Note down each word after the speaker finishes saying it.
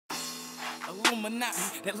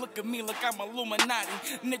Illuminati, they look at me like I'm Illuminati.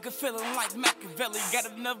 Nigga feeling like Machiavelli, got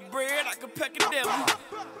enough bread, I could peck a deli.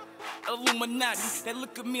 Illuminati, they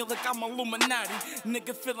look at me like I'm Illuminati.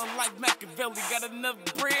 Nigga feeling like Machiavelli, got enough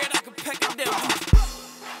bread, I could peck a deli.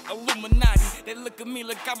 Illuminati, they look at me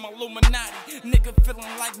like I'm Illuminati. Nigga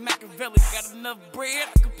feeling like Machiavelli, got enough bread,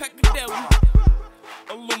 I could peck a deli.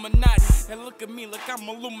 Illuminati, they look at me like I'm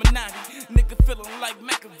Illuminati. Nigga feeling like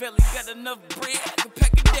Machiavelli, got enough bread, I could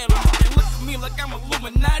peck a deli. They look at me like I'm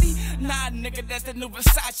Illuminati. Nah, nigga, that's the new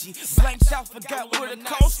Versace. Blanked out, forgot what it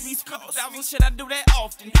cost me. Couple thousand shit, I do that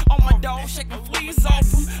often. On my dog, shaking fleas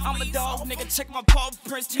off him. I'm a dog, nigga, check my paw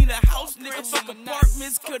prints. Need a house, nigga, fuck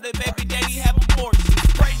apartments. Could a baby daddy have abortion?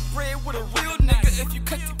 Break bread with a real nigga. If you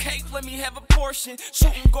cut the cake, let me have a portion.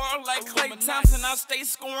 Shooting guard like Clay Thompson, I stay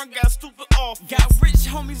scoring, got stupid off. Got rich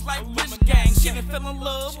homies like rich gang. Shit, done fell in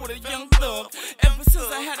love with a young thug. Ever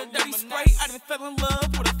since I had a dirty spray, I done fell in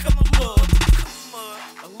love with a color mug.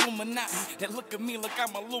 Illuminati, they look at me like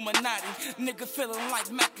I'm Illuminati. Nigga feeling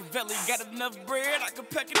like Machiavelli, got enough bread, I could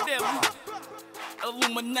peck a deli.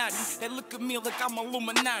 Illuminati, they look at me like I'm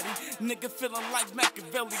Illuminati. Nigga feeling like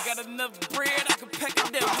Machiavelli, got enough bread, I could peck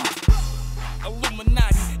a deli.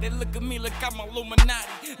 Illuminati, they look at me like I'm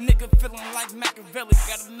Illuminati. Nigga feeling like Machiavelli,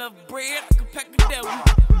 got enough bread, I could peck a deli.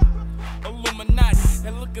 Illuminati,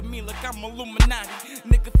 they look at me like I'm Illuminati.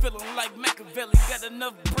 Nigga feeling like Machiavelli, got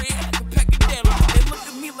enough bread, I could peck a deli. They look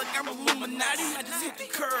at me like I'm Illuminati. I just hit the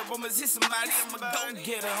curb, I'ma hit somebody, I'ma go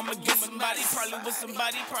get her, I'ma get somebody, probably with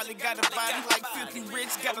somebody, probably got a body like 50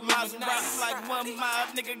 rich, got a Maserati like 1 mile,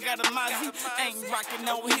 nigga got a Mozzie. Ain't rockin'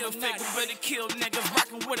 no heel figure, but it kill niggas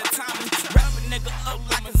rockin' with a Tommy. Wrap a nigga up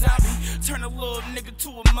like a zombie, turn a little nigga to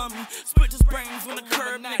a mummy. Split his brains on the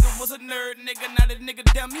curb, nigga was a nerd, nigga, not a nigga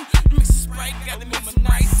dummy. Mix the Sprite, got the mix of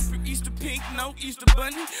rice, Easter pink, no Easter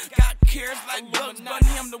bunny. Got cares like Bugs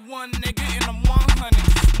Bunny, I'm the one nigga and I'm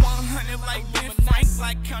 100. 100 like Ben Frank,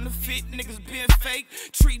 like counterfeit, niggas been fake.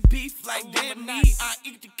 Treat beef like dead meat, I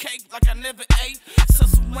eat the cake like I never ate. So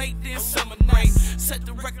some weight, then some night. Set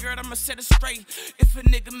the record, I'ma set it straight. If a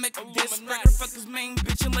nigga make a diss record, fuck his main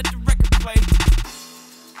bitch and let the record play.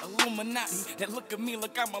 Illuminati, they look at me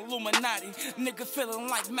like I'm Illuminati. Nigga feeling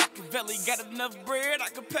like Machiavelli, got enough bread, I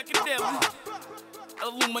could peck a deli.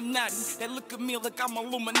 Illuminati, they look at me like I'm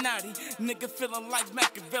Illuminati. Nigga feeling like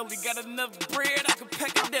Machiavelli, got enough bread, I could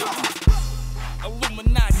peck a deli.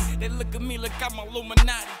 Illuminati, they look at me like I'm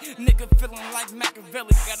Illuminati. Nigga feeling like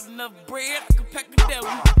Machiavelli, got enough bread, I could peck a deli.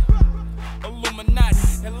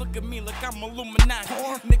 Illuminati, they look at me like I'm Illuminati.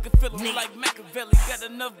 Nigga feeling like Machiavelli, got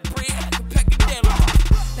enough bread, I could peck a deli.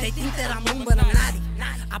 They think that I'm moon, but I'm naughty.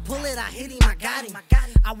 I pull it, I hit him, I got him.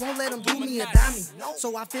 I won't let him do me a dummy.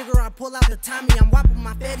 So I figure I pull out the Tommy. I'm whopping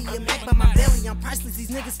my fatty and back by my belly. I'm priceless, these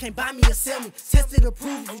niggas can't buy me or sell me. Tested,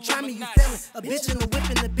 approved, if you try me, you failin'. A bitch in a whip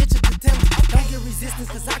and the bitch at the telling. Don't get resistance,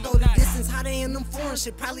 cause I go the distance. How they in them foreign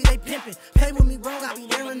shit, probably they pimpin'. Play with me wrong, I be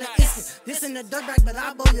there in the instant. This in the dirt bag, but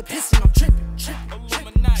I blow your piston. I'm trippin'.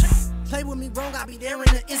 Play with me wrong, I be there in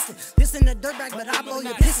the instant. This in the dirt bag, but I blow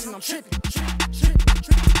your piston. I'm trippin'.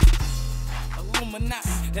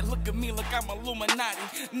 Illuminati, they look at me like I'm Illuminati.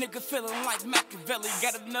 Nigga feeling like Machiavelli,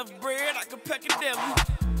 got enough bread, I could peck a deli.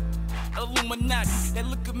 Illuminati, they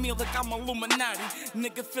look at me like I'm Illuminati.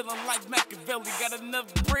 Nigga feeling like Machiavelli, got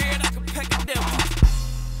enough bread, I could peck a deli.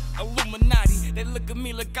 Illuminati, they look at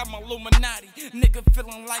me like I'm Illuminati. Nigga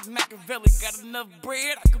feeling like Machiavelli, got enough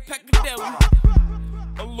bread, I could peck a deli.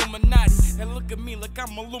 Illuminati, they look at me like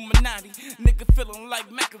I'm Illuminati. Nigga feeling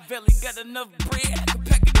like Machiavelli, got enough bread, I could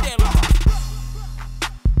peck a deli.